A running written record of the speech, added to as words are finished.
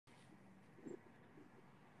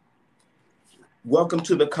Welcome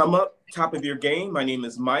to the Come Up, Top of Your Game. My name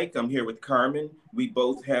is Mike. I'm here with Carmen. We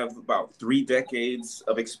both have about 3 decades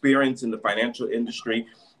of experience in the financial industry.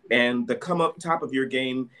 And the Come Up, Top of Your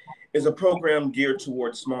Game is a program geared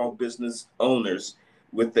towards small business owners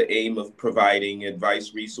with the aim of providing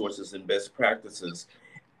advice, resources, and best practices.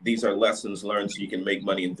 These are lessons learned so you can make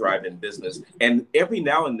money and thrive in business. And every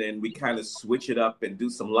now and then we kind of switch it up and do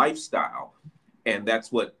some lifestyle. And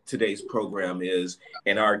that's what today's program is.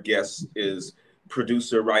 And our guest is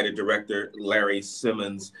producer, writer, director Larry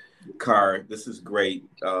Simmons. Carr, this is great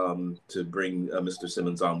to bring Mr.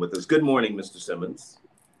 Simmons on with us. Good morning, Mr. Simmons.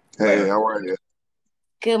 Hey, Larry. how are you?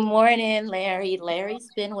 Good morning, Larry. Larry's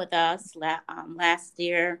been with us last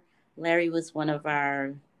year. Larry was one of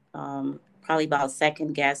our probably about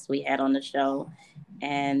second guests we had on the show,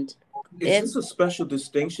 and Is this it's a special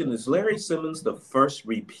distinction? Is Larry Simmons the first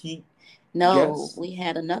repeat no, guest? we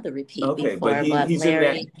had another repeat Okay, but before, he but he's in that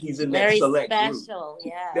Larry, he's in that Larry's select group. special.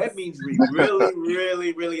 That Yes. means we really,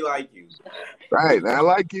 really, really like you. Right, I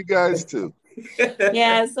like you guys too.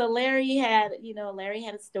 Yeah, so Larry had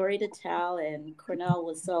a story to tell, and Cornell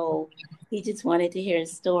was he just wanted to hear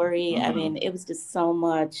his story. I Mhm. mean, it was just so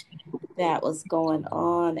much that was going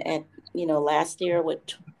on last year with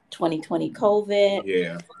 2020 COVID,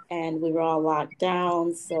 Yeah. and we were all locked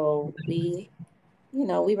down. So we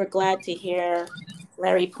were glad to hear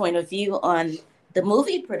Larry's point of view on the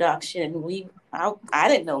movie production. I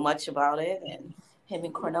didn't know much about it, and him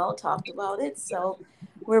and Cornell talked about it. So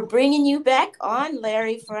we're bringing you back on,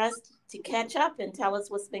 Larry, for us to catch up and tell us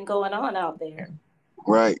what's been going on out there.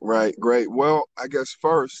 Right, great. Well, I guess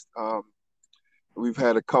first, we've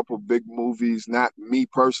had a couple big movies, not me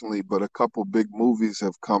personally, but a couple big movies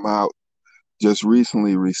have come out just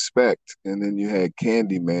recently, Respect, and then you had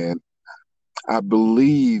Candyman. I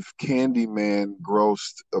believe Candyman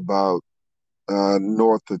grossed about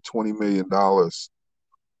north of $20 million.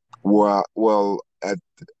 Well, at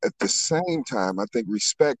the same time, I think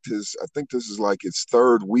Respect is. I think this is like its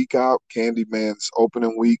third week out. Candyman's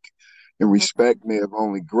opening week, and Respect may have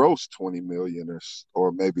only grossed 20 million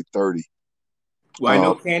or maybe 30. Well, I Um,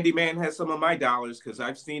 know Candyman has some of my dollars because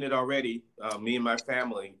I've seen it already. Me and my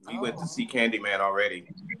family, we went to Oh, see Candyman already,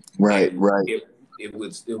 right, and right. it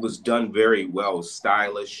was done very well,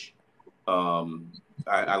 stylish.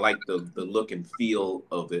 I like the look and feel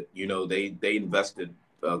of it. You know, they invested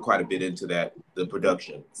quite a bit into the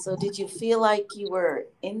production. so did you feel like you were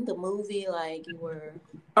in the movie, like you were?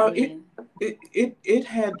 I Uh, it mean, it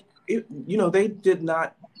had it. You know, they did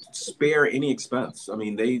not spare any expense. I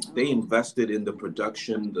mean, they oh, invested in the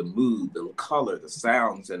production, the mood, the color, the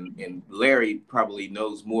sounds, and Larry probably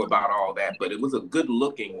knows more about all that. But it was a good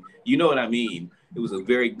looking. You know what I mean? It was a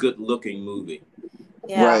very good looking movie.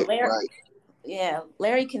 yeah, Right, Larry. right. Yeah,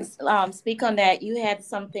 Larry can speak on that. You had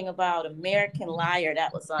something about American Liar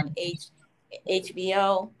that was on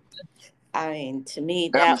HBO. I mean, to me,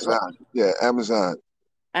 that was Amazon. Yeah, Amazon.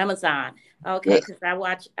 Amazon. Yeah, Okay, because I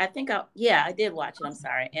did watch it. I'm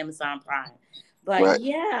sorry, Amazon Prime. But right,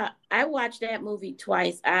 yeah, I watched that movie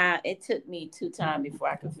twice. It took me two times before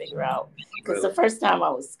I could figure out. Because the Really? first time I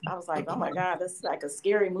was like, oh my God, this is like a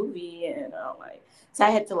scary movie. And I'm like, so I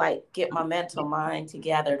had to like get my mental mind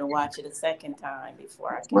together to watch it a second time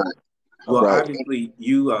before I could. right, Well, right. obviously,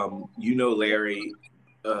 you know Larry,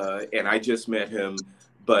 and I just met him,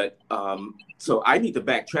 but so I need to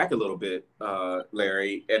backtrack a little bit,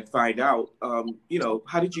 Larry, and find out,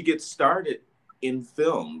 how did you get started in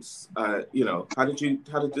films? How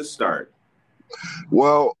did this start?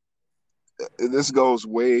 Well, this goes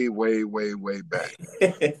way, way, way, way back,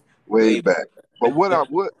 way Way back. But what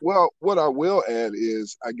I will add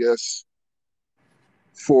is, I guess,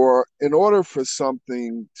 for in order for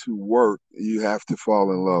something to work, you have to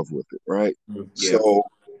fall in love with it, right? Yeah. So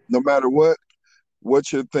no matter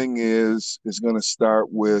what your thing is going to start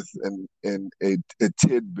with a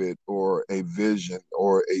tidbit or a vision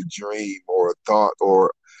or a dream or a thought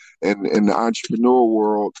or in the entrepreneur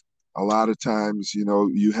world, a lot of times,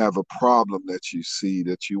 you have a problem that you see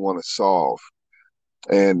that you want to solve.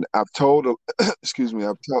 And I've told, excuse me,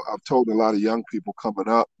 I've told a lot of young people coming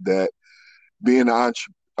up that being an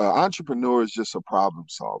entrepreneur is just a problem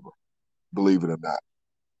solver, believe it or not.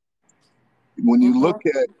 When you look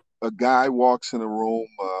Mhm. at a guy walks in a room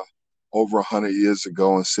over 100 years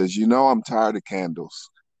ago and says, I'm tired of candles.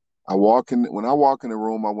 When I walk in the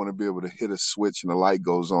room, I want to be able to hit a switch and the light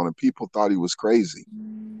goes on. And people thought he was crazy,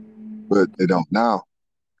 but they don't now.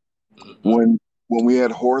 Hmm. When we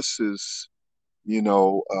had horses, you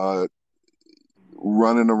know, uh,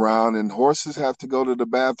 running around, and horses have to go to the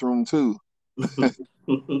bathroom too.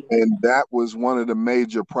 And that was one of the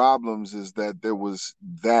major problems, is that there was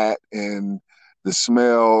that, and the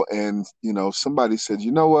smell. And, somebody said,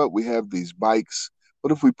 you know what, we have these bikes.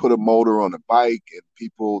 What if we put a motor on a bike? And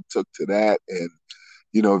people took to that. And,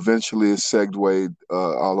 eventually it segued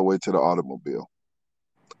all the way to the automobile.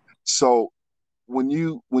 So when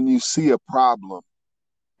you see a problem,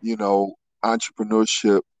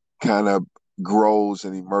 entrepreneurship kind of grows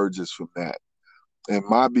and emerges from that. And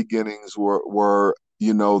my beginnings were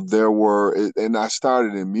there were, and I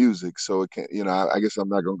started in music, so it can, I guess I'm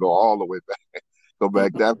not going to go all the way back, go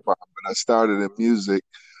back that far, but I started in music,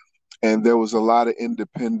 and there was a lot of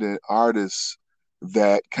independent artists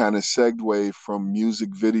that kind of segued from music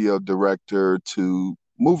video director to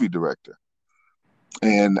movie director.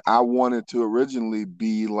 And I wanted to originally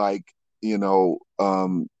be like, you know,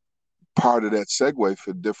 um, part of that segue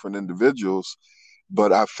for different individuals,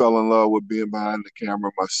 but I fell in love with being behind the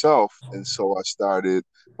camera myself. And so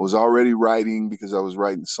was already writing because I was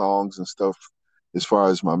writing songs and stuff as far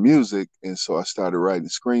as my music. And so I started writing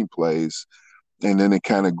screenplays, and then it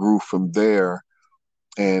kind of grew from there.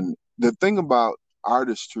 And the thing about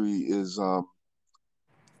artistry is,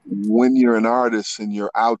 when you're an artist and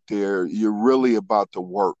you're out there, you're really about the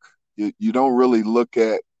work. You don't really look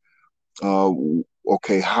at, uh,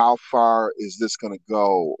 okay, how far is this going to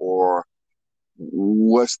go? Or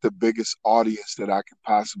what's the biggest audience that I could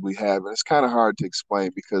possibly have? And it's kind of hard to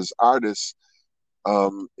explain because artists,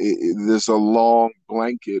 there's a long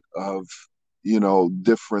blanket of,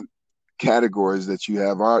 different categories that you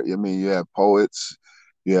have art. I mean, you have poets,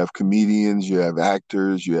 you have comedians, you have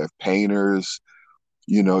actors, you have painters,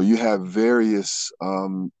 you have various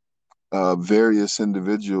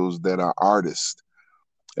individuals that are artists.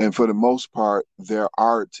 And for the most part, their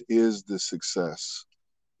art is the success,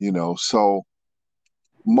 so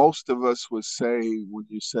most of us would say, when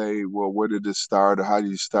you say, well, where did this start or how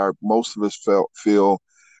did you start? Most of us feel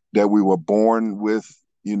that we were born with,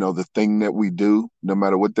 the thing that we do, no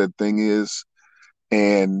matter what that thing is.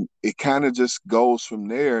 And it kind of just goes from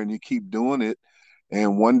there, and you keep doing it.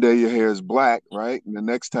 And one day your hair is black, right? And the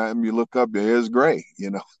next time you look up, your hair is gray.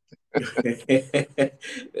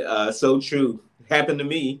 So true. Happened to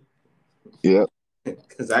me. Yeah.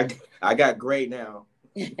 Because I got gray now.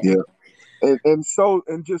 Yeah. And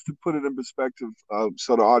just to put it in perspective,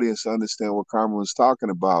 so the audience understand what Carmen was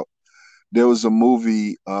talking about, there was a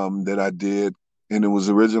movie that I did, and it was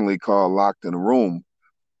originally called Locked in a Room.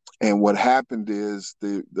 And what happened is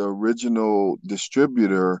the original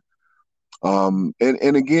distributor, and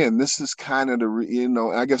again, this is kind of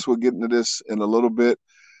I guess we'll get into this in a little bit,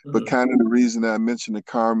 but kind of the reason that I mentioned to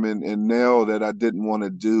Carmen and Nell that I didn't want to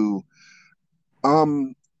do, I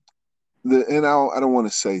don't want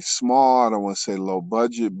to say small, I don't want to say low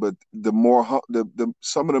budget, but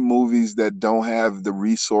some of the movies that don't have the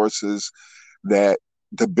resources that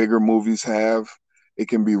the bigger movies have, it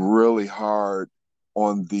can be really hard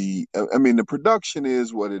on I mean, the production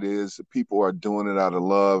is what it is. The people are doing it out of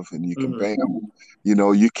love, and you can pay them.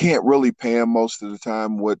 You can't really pay them most of the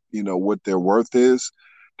time what their worth is.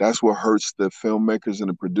 That's what hurts the filmmakers and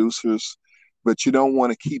the producers. But you don't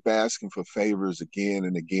want to keep asking for favors again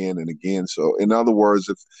and again and again. So, in other words,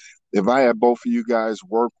 if I had both of you guys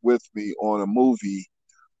work with me on a movie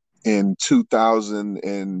in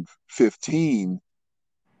 2015,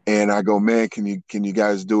 and I go, man, can you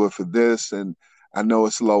guys do it for this? And I know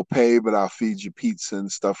it's low pay, but I'll feed you pizza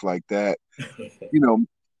and stuff like that.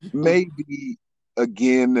 Maybe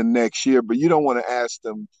again the next year, but you don't want to ask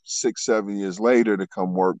them 6, 7 years later to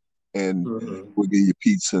come work and we'll give you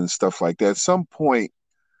pizza and stuff like that. At some point,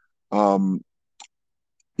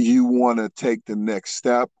 you want to take the next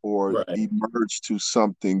step or emerge to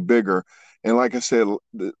something bigger. And like I said,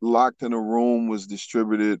 Locked in a Room was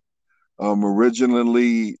distributed.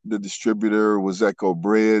 Originally, the distributor was Echo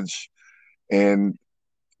Bridge, and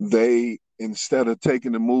they, instead of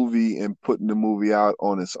taking the movie and putting the movie out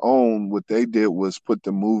on its own, what they did was put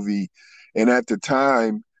the movie, and at the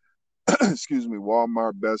time, excuse me,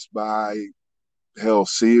 Walmart, Best Buy, hell,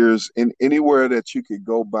 Sears, and anywhere that you could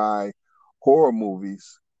go buy horror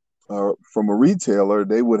movies from a retailer,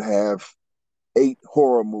 they would have 8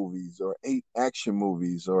 horror movies or 8 action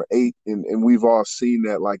movies or 8, and we've all seen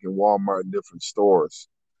that like in Walmart and different stores.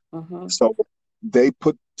 So they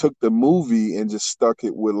took the movie and just stuck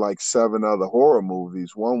it with like 7 other horror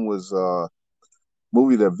movies. One was a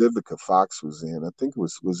movie that Vivica Fox was in. I think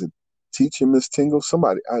was it Teaching Miss Tingle?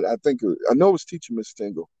 Somebody, I know it was Teaching Miss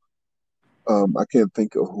Tingle. I can't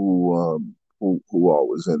think of who all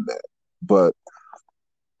was in that, but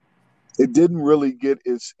it didn't really get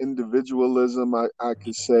its individualism, I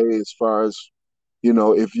could say, as far as,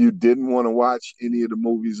 if you didn't want to watch any of the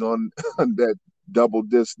movies on that double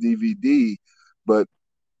disc DVD, but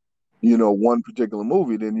one particular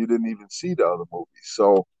movie, then you didn't even see the other movies.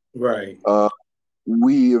 So Right.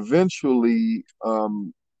 we eventually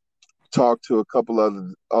talked to a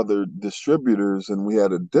couple other distributors, and we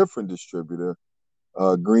had a different distributor,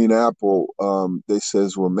 Green Apple. They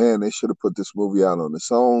says, well, man, they should have put this movie out on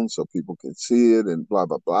its own so people can see it and blah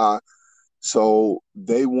blah blah. So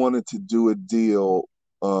they wanted to do a deal,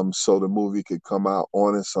 so the movie could come out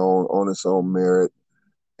on its own merit,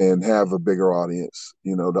 and have a bigger audience,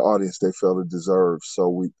 the audience they felt it deserved. So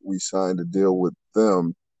we signed a deal with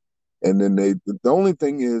them. And then the only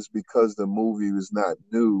thing is, because the movie was not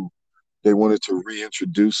new, they wanted to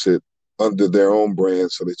reintroduce it under their own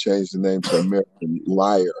brand. So they changed the name to American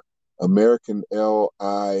Liar, American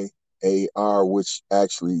Liar, which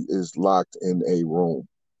actually is locked in a room.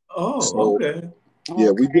 Oh, So okay. yeah,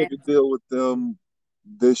 we Okay. did a deal with them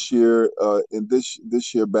this year, in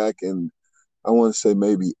this year back in, I want to say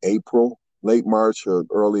maybe April, late March or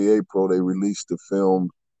early April, they released the film,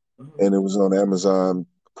 and it was on Amazon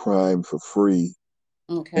Prime for free.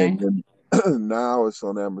 Okay. And then now it's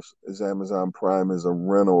on Amazon Prime as a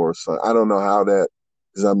rental or something. I don't know how that,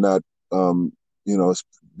 because I'm not, it's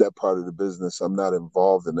that part of the business. I'm not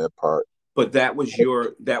involved in that part. But that was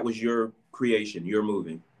your creation, your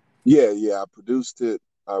movie. Yeah, yeah. I produced it.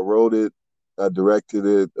 I wrote it. I directed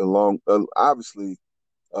it along. Obviously,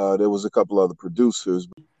 there was a couple other producers.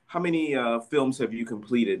 How many films have you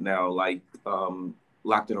completed now, like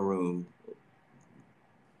Locked in a Room?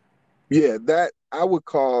 Yeah, that I would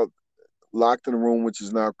call Locked in a Room, which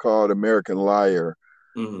is now called American Liar,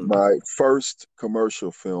 Hmm. my first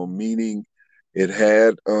commercial film, meaning it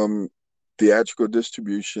had theatrical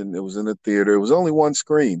distribution. It was in a theater. It was only one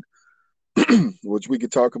screen, which we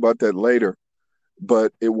could talk about that later.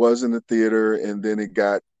 But it was in the theater, and then it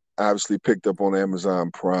got obviously picked up on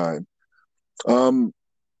Amazon Prime. Um,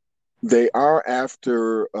 they are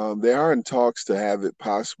in talks to have it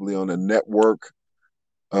possibly on a network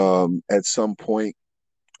at some point.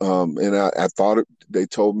 And I thought they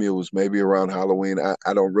told me it was maybe around Halloween.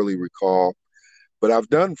 I don't really recall, but I've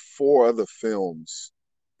done four other films.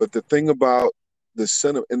 But the thing about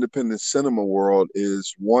the independent cinema world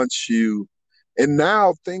is, and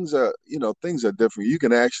now things are different. You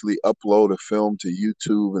can actually upload a film to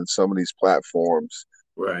YouTube and some of these platforms,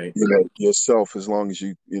 Right. yourself, as long as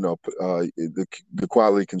the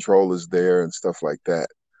quality control is there and stuff like that.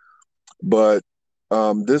 But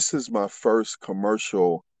this is my first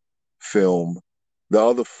commercial film. The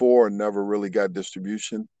other four never really got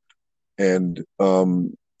distribution, and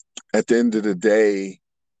at the end of the day,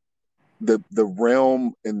 the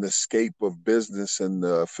realm and the scape of business and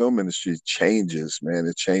the film industry changes, man.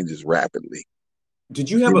 It changes rapidly. Did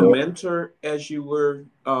you have You a know, mentor as you were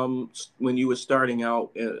when you were starting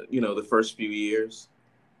out? The first few years,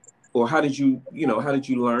 or how did you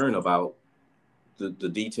learn about the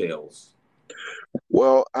details?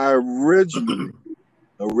 well, I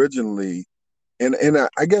originally, and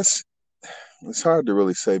I guess it's hard to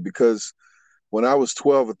really say, because when I was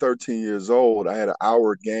 12 or 13 years old, I had an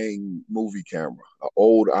Our Gang movie camera, an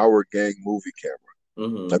old Our Gang movie camera.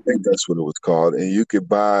 I Hmm. think that's what it was called, and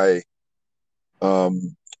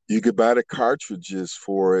um, you could buy the cartridges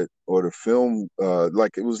for it, or the film,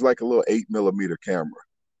 like it was like a little 8 millimeter camera.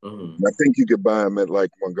 Hmm. And I think you could buy them at like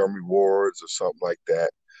Montgomery Wards or something like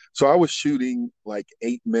that. So I was shooting like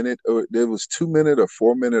 8 minute, or there was 2 minute or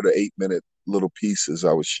 4 minute or 8 minute little pieces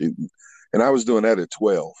I was shooting, and I was doing that at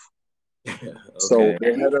 12. So Okay.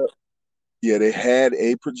 they had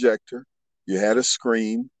a projector, you had a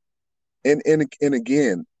screen, and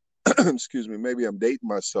again, excuse me, maybe I'm dating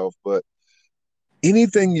myself, but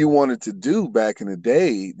anything you wanted to do back in the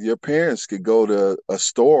day, your parents could go to a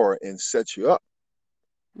store and set you up.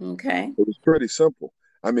 Okay. It was pretty simple.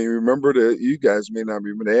 I mean, remember you guys may not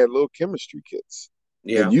remember, they had little chemistry kits,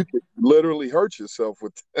 and Yeah. you could literally hurt yourself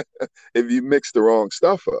with if you mix the wrong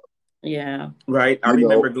stuff up. Yeah. Right. I You know,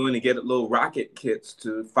 remember going to get little rocket kits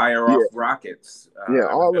to fire yeah, off rockets. yeah,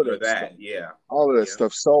 I all of remember that stuff, that. Yeah. all of that Yeah.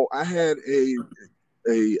 stuff. So I had a,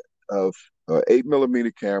 a, a 8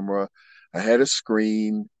 millimeter camera. I had a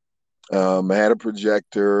screen. I had a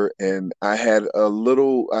projector, and I had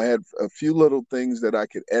a few little things that I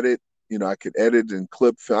could edit. I could edit and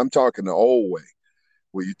clip. I'm talking the old way,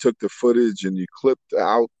 where you took the footage and you clipped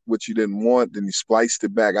out what you didn't want, then you spliced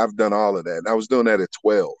it back. I've done all of that. And I was doing that at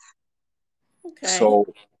 12. Okay. So,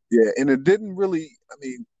 yeah, and it didn't really, I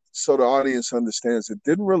mean, so the audience understands, it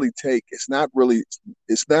didn't really take, it's not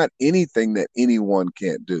anything that anyone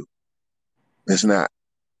can't do. It's not.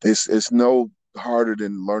 It's no harder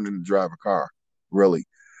than learning to drive a car, really.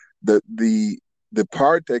 The the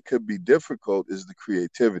part that could be difficult is the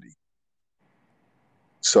creativity.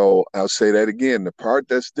 So I'll say that again. The part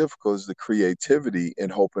that's difficult is the creativity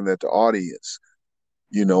and hoping that the audience,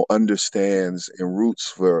 understands and roots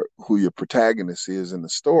for who your protagonist is in the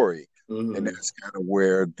story. And Mm-hmm. that's kind of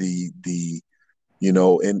where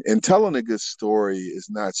and telling a good story is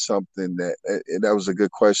not something that was a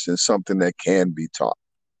good question, something that can be taught.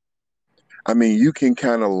 I mean, you can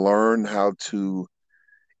kind of learn how to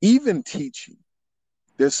even teaching.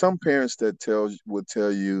 There's some parents that would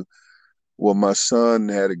tell you, well, my son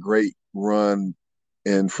had a great run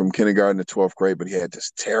and from kindergarten to 12th grade, but he had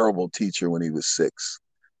this terrible teacher when he was 6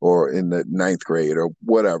 or in the 9th grade or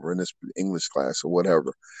whatever, in this English class or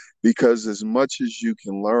whatever. Because as much as you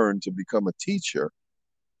can learn to become a teacher,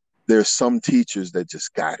 there's some teachers that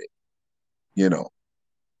just got it, you know.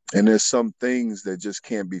 And there's some things that just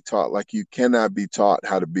can't be taught. Like you cannot be taught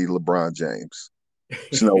how to be LeBron James.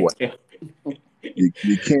 There's no way. You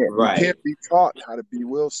can't Right. be taught how to be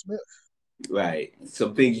Will Smith. Right.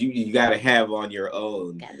 Some things you got to have on your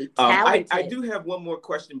own. Gotta be I talented. do have one more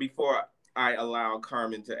question before I allow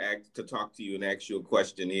Carmen to talk to you and ask you a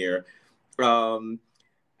question here. Um,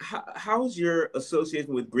 how's your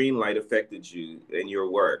association with Greenlight affected you in your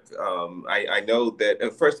work? I know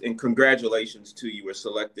that first, and congratulations to you were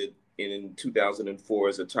selected in 2004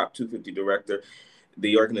 as a top 250 director.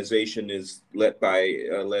 The organization is led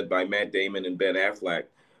by Matt Damon and Ben Affleck.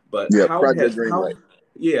 But Yeah, Project Greenlight.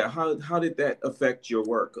 how did that affect your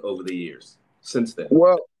work over the years since then?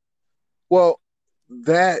 Well,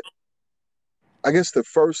 that I guess the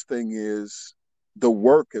first thing is the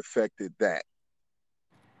work affected that,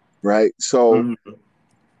 right? So Mm-hmm.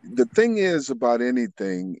 the thing is about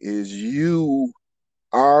anything is you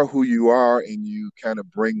are who you are and you kind of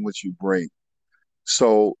bring what you bring.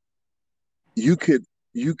 So you could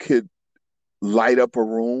you could light up a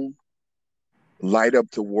room, light up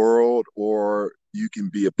the world, or you can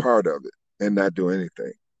be a part of it and not do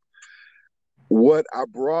anything. What I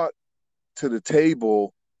brought to the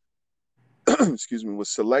table, excuse me, was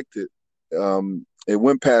selected. It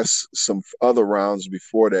went past some other rounds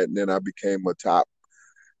before that, and then I became a top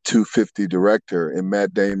 250 director in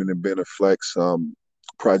Matt Damon and Ben Affleck's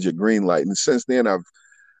Project Greenlight. And since then,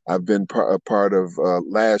 I've been a part of.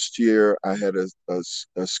 Last year, I had a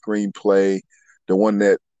screenplay, the one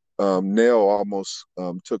that Nell almost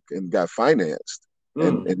took and got financed.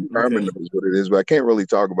 And Carmen Okay. knows what it is, but I can't really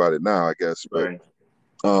talk about it now, I guess. But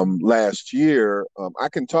Right. last year, I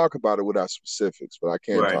can talk about it without specifics, but I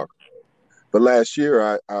can't Right. talk. But last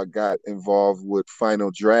year, I got involved with Final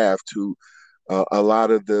Draft, who a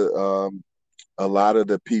lot of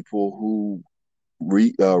the people who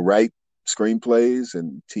write screenplays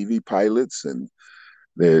and TV pilots, and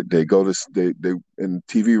they go to they in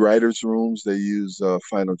TV writers' rooms. They use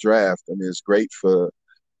Final Draft. I mean, it's great for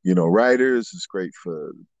writers. It's great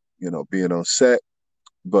for being on set.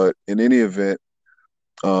 But in any event,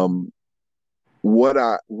 um, what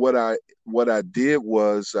I did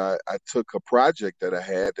was I took a project that I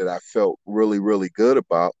had that I felt really really good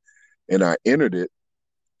about, and I entered it.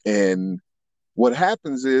 And what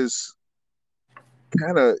happens is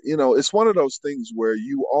kind of it's one of those things where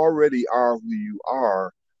you already are who you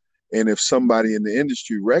are, and if somebody in the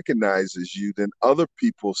industry recognizes you, then other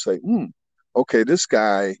people say, okay, this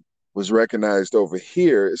guy was recognized over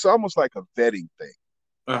here. It's almost like a vetting thing.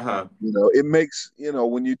 Uh-huh. It makes,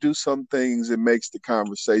 when you do some things, it makes the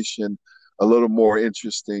conversation a little more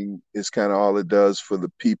interesting. It's kind of all it does for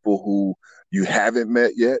the people who you haven't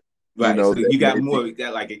met yet. Right. So That you got may be, more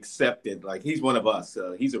that like accepted, like he's one of us.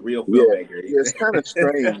 He's a real yeah, filmmaker. yeah. It's kind of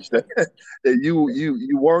strange that, that you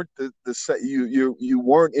weren't you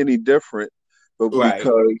weren't any different, but Right.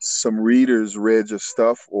 because some readers read your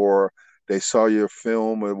stuff or they saw your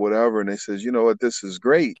film or whatever, and they says, you know what, this is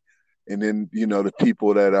great. And then the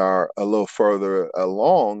people that are a little further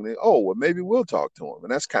along, oh well, maybe we'll talk to him,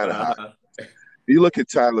 and that's kind of how. Uh-huh. If you look at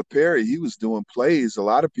Tyler Perry, he was doing plays. A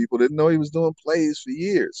lot of people didn't know he was doing plays for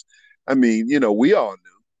years. I mean, we all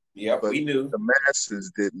knew, Yep, but we knew. the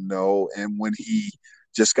masses didn't know. And when he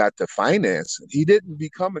just got the financing, he didn't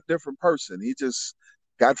become a different person. He just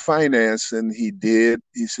got finance, and he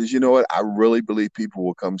says, you know what, I really believe people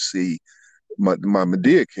will come see my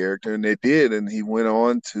Medea character, and they did. And he went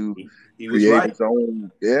on to He was create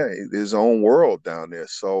right. his own world down there.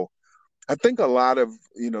 So I think a lot of,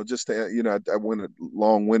 just I went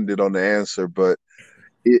long-winded on the answer, but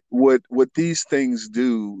what these things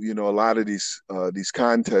do, a lot of these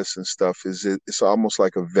contests and stuff it's almost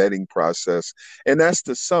like a vetting process, and that's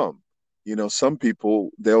the sum. Some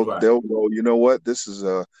people Right. they'll go, you know what, this is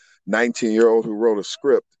a 19-year-old who wrote a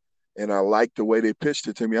script, and I like the way they pitched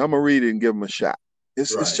it to me. I'm gonna read it and give them a shot.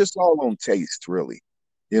 It's Right. just all on taste, really,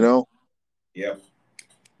 you know. Yep.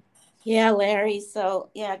 Yeah, Larry. So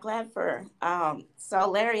yeah, glad for so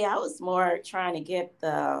Larry, I was more trying to get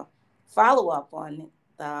the follow up on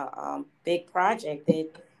the big project that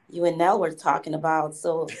you and Nell were talking about.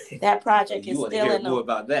 So that project You is want to still hear in more the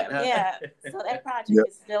about that, huh? yeah. So that Yeah, project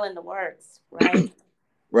is still in the works, right?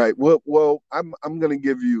 right. Well, I'm going to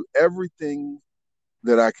give you everything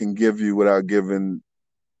that I can give you without giving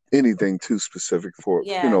anything too specific for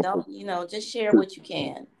Yeah, don't just share for- what you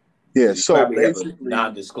can. yeah. Because you So probably have a basically,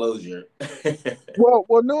 non-disclosure. well,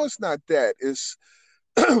 no, it's not that. It's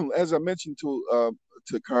as I mentioned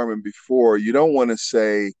to Carmen before. You don't want to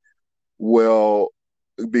say, well,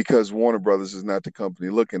 because Warner Brothers is not the company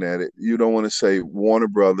looking at it. You don't want to say Warner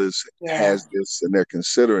Brothers Yeah. has this and they're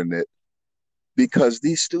considering it, because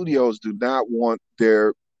these studios do not want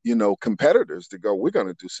their competitors to go, we're going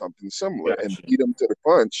to do something similar and Gotcha. beat them to the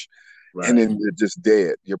punch, and Right. then you're just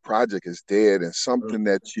dead. Your project is dead, and something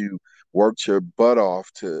that you worked your butt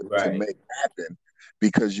off to Right. make happen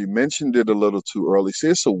because you mentioned it a little too early. See,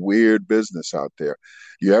 it's a weird business out there.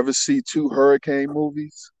 You ever see two hurricane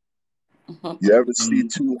movies? You ever see Mhm.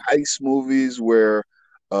 two heist movies where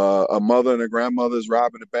a mother and a grandmother is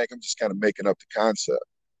robbing a bank? I'm just kind of making up the concept.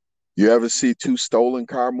 You ever see two stolen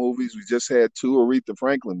car movies? We just had two Aretha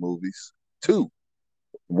Franklin movies. Two.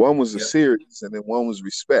 One was a Yep. series, and then one was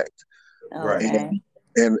Respect. Right. Okay.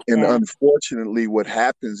 And Yeah. unfortunately, what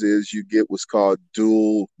happens is you get what's called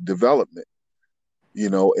dual development.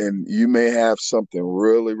 And you may have something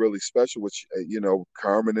really, really special, which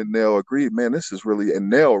Carmen and Nell agreed. Man, this is really, and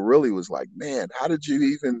Nell really was like, man, how did you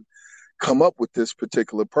even come up with this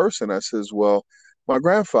particular person? I says, well, my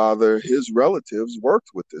grandfather, his relatives worked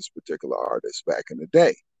with this particular artist back in the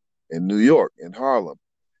day in New York, in Harlem.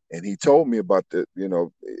 And he told me about have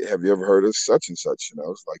you ever heard of such and such? And I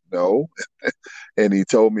was like, no. And he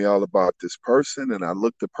told me all about this person. And I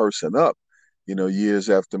looked the person up, years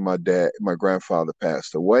after my grandfather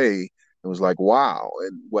passed away. It was like, wow.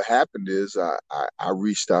 And what happened is I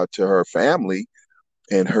reached out to her family,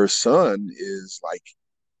 and her son is like,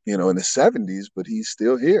 in the 70s, but he's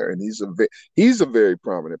still here, and he's a very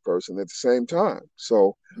prominent person at the same time.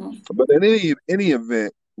 So, Mhm. but in any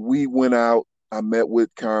event, we went out. I met with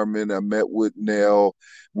Carmen. I met with Nell.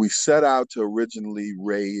 We set out to originally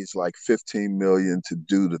raise like 15 million to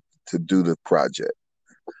do the project.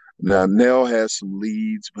 Now Nell has some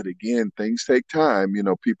leads, but again, things take time.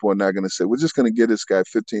 People are not going to say we're just going to get this guy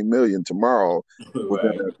 15 million tomorrow. We're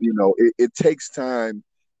Right. gonna, it takes time.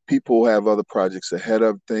 People have other projects ahead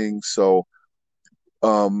of things, so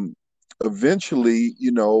um, eventually,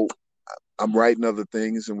 I'm writing other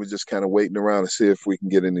things, and we're just kind of waiting around to see if we can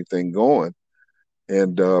get anything going.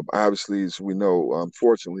 And obviously, as we know,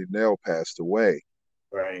 unfortunately, Nell passed away.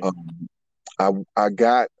 Right. Um, I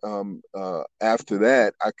got after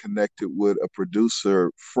that, I connected with a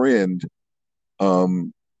producer friend,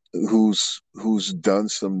 um, who's done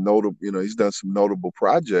some notable, he's done some notable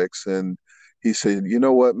projects, and he said, you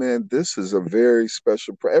know what, man, this is a very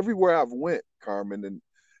special. Everywhere I've went, Carmen, and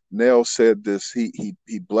Nell said this. He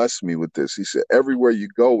blessed me with this. He said, everywhere you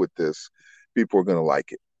go with this, people are gonna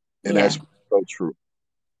like it, and Yeah. that's so true.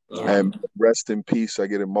 Yeah. Uh-huh. And rest in peace. I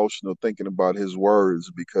get emotional thinking about his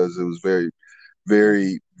words because it was very,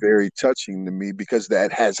 very, very touching to me because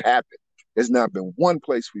that has happened. There's not been one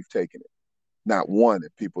place we've taken it, not one,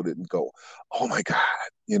 that people didn't go, oh my God,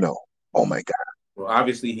 oh my God. Well,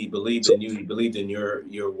 obviously, he believed So, in you. He believed in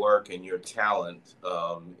your work and your talent,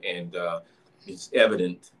 and it's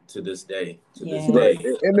evident to this day. To this Yeah. right.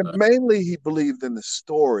 day. And mainly he believed in the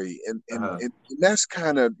story. And, and, Uh-huh. and that's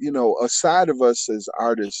kind of, aside of us as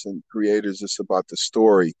artists and creators, it's about the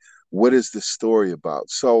story. What is the story about?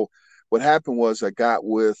 So what happened was I got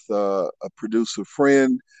with a producer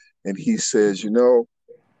friend, and he says,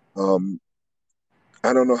 um,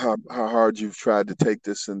 I don't know how hard you've tried to take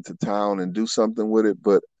this into town and do something with it,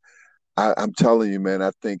 but I'm telling you, man,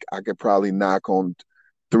 I think I could probably knock on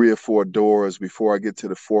three or four doors before I get to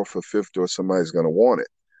the fourth or fifth door. Somebody's going to want it.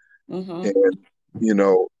 Mm-hmm. And, you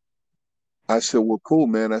know, I said, well, cool,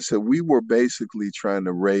 man. I said, we were basically trying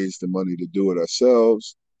to raise the money to do it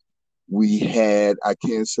ourselves. I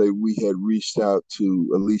can't say we had reached out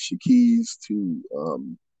to Alicia Keys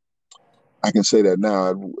I can say that now.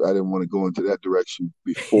 I didn't want to go into that direction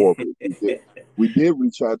before, but we did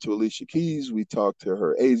reach out to Alicia Keys. We talked to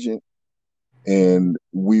her agent, and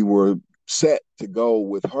we were set to go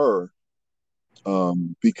with her,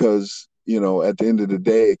 because at the end of the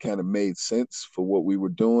day, it kind of made sense for what we were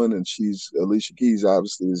doing. And Alicia Keys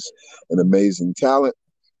obviously is an amazing talent,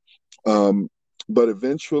 um, but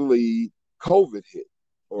eventually COVID hit,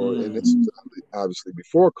 and this Mm. is obviously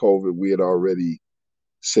before COVID. We had already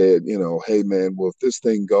said, hey man, well, if this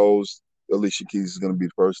thing goes, Alicia Keys is going to be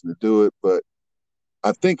the person to do it. But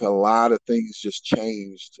I think a lot of things just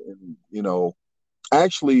changed, and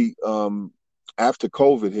actually, after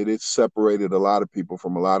COVID hit, it separated a lot of people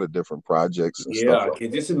from a lot of different projects and stuff Yeah, I like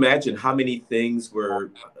can just imagine how many things were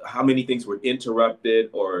interrupted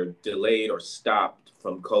or delayed or stopped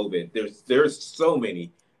from COVID. There's so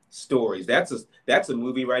many stories. That's a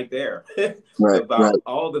movie right there that. Right. about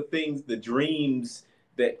all the things, the dreams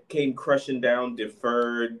that came crushing down,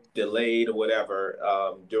 deferred, delayed, or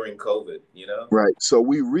whatever during COVID. You know. Right. So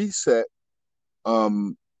we reset.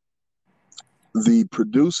 Um, the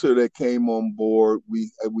producer that came on board, we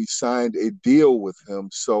signed a deal with him.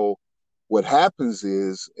 So what happens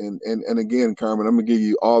is, and again, Carmen, I'm gonna give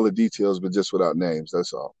you all the details, but just without names.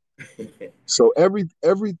 That's all. So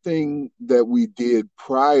everything that we did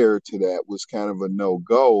prior to that was kind of a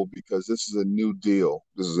no-go because this is a new deal.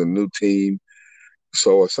 This is a new team.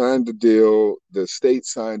 So I signed the deal. The state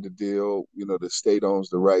signed the deal. The state owns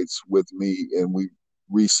the rights with me, and we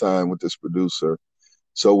re-signed with this producer.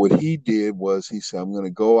 So what he did was he said, I'm going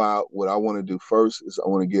to go out. What I want to do first is I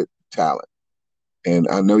want to get talent. And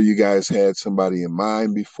I know you guys had somebody in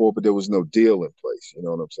mind before, but there was no deal in place. You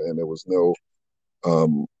know what I'm saying? There was no,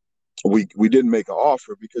 we didn't make an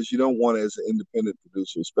offer because you don't want to, as an independent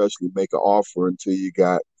producer, especially make an offer until you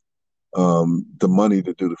got the money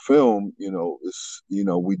to do the film.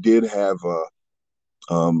 We did have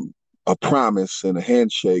a promise and a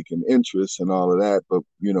handshake and interest and all of that, but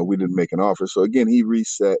we didn't make an offer. So again, he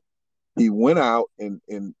reset. He went out and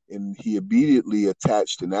he immediately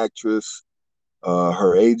attached an actress,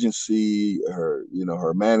 her agency,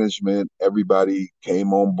 her management, everybody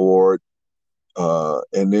came on board.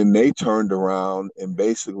 And then they turned around and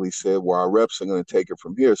basically said, well, our reps are going to take it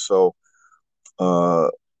from here. So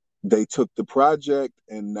they took the project,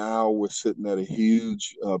 and now we're sitting at a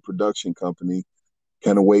huge production company,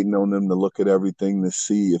 kind of waiting on them to look at everything to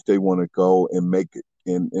see if they want to go and make it.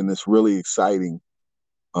 And it's really exciting.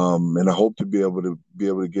 And I hope to be able to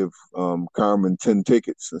give Carmen 10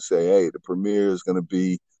 tickets and say, hey, the premiere is going to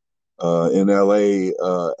be in LA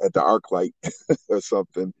at the ArcLight or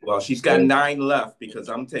something. Well, she's got 9 left because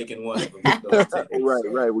I'm taking one of those tickets.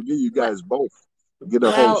 Right. We'll give you guys both. Get a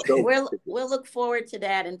well, whole show. We'll look forward to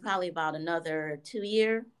that in probably about another 2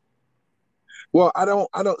 year. Well, I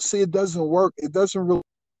don't see, it doesn't work. It doesn't really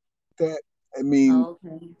that. I mean,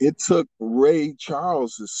 It took Ray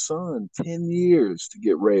Charles' son 10 years to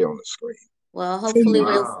get Ray on the screen. Well, hopefully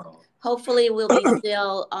we'll be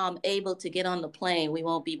still able to get on the plane. We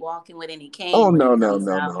won't be walking with any cane. Oh, no. I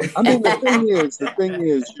mean, the thing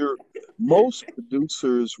is, most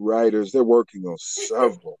producers, writers, they're working on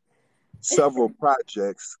several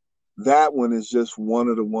projects. That one is just one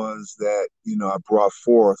of the ones that, I brought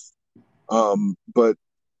forth. But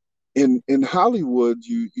in Hollywood,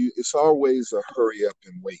 it's always a hurry up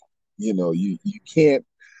and wait. You can't,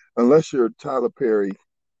 unless you're Tyler Perry.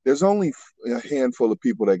 There's only a handful of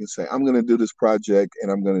people that can say, I'm going to do this project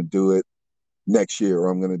and I'm going to do it next year, or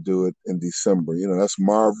I'm going to do it in December. That's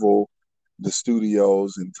Marvel, the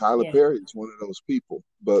studios, and Tyler Perry is one of those people.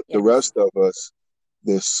 But the rest of us,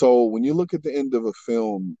 when you look at the end of a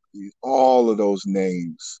film, all of those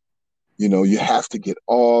names, you have to get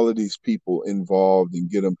all of these people involved and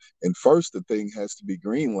get them. And first, the thing has to be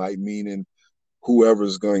green light, meaning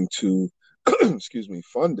whoever's going to,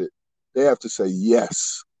 fund it, they have to say,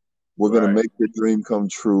 yes, we're going to make your dream come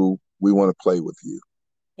true. We want to play with you.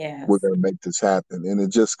 Yeah, we're going to make this happen. And it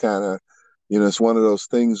just kind of, it's one of those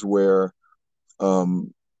things where,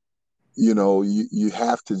 you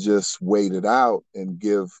have to just wait it out and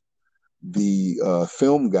give the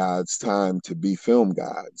film gods time to be film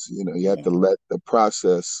gods. You have to let the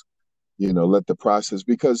process,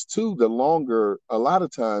 because too, the longer, a lot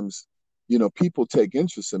of times, people take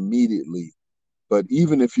interest immediately. But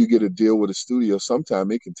even if you get a deal with a studio,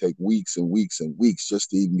 sometimes it can take weeks and weeks and weeks just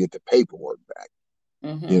to even get the paperwork back.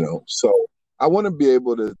 So I want to be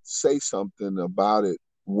able to say something about it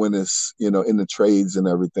when it's, in the trades and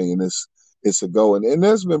everything, and it's a go. And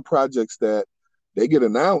there's been projects that they get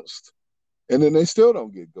announced and then they still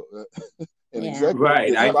don't get go.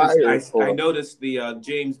 Right. I noticed the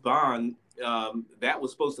James Bond that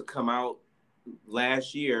was supposed to come out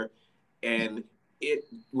last year, and it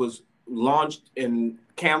was launched and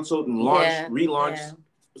canceled and relaunched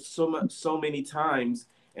so many times,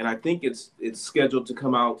 and I think it's scheduled to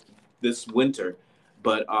come out this winter.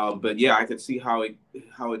 But yeah, I could see how it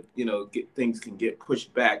things can get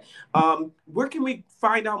pushed back. Where can we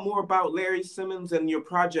find out more about Larry Simmons and your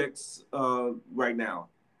projects right now?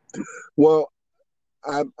 Well,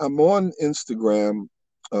 I'm on Instagram.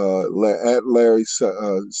 at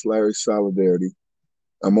it's Larry Solidarity.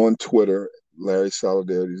 I'm on Twitter, Larry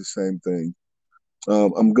Solidarity, the same thing.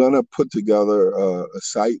 I'm gonna put together a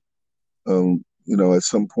site. At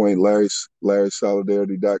some point,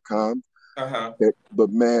 LarrySolidarity.com. Uh-huh. But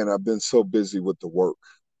man, I've been so busy with the work.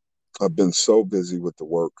 I've been so busy with the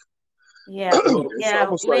work. Yeah, It's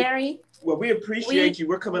almost like, Larry. Well, we appreciate you.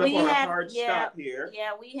 We're coming up on a hard yeah, stop here.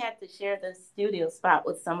 yeah, we had to share the studio spot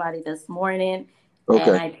with somebody this morning, and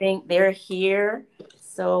okay. I think they're here.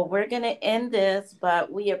 So we're gonna end this,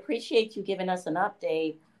 but we appreciate you giving us an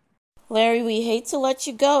update. Larry, we hate to let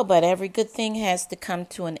you go, but every good thing has to come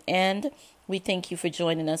to an end. We thank you for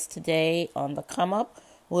joining us today on The Come Up,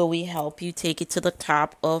 where we help you take it to the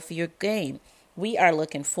top of your game. We are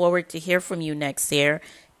looking forward to hear from you next year,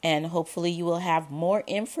 and hopefully you will have more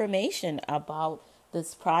information about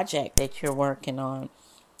this project that you're working on.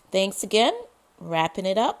 Thanks again. Wrapping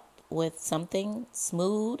it up with something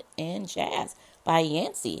smooth and jazz by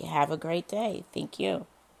Yancey. Have a great day. Thank you.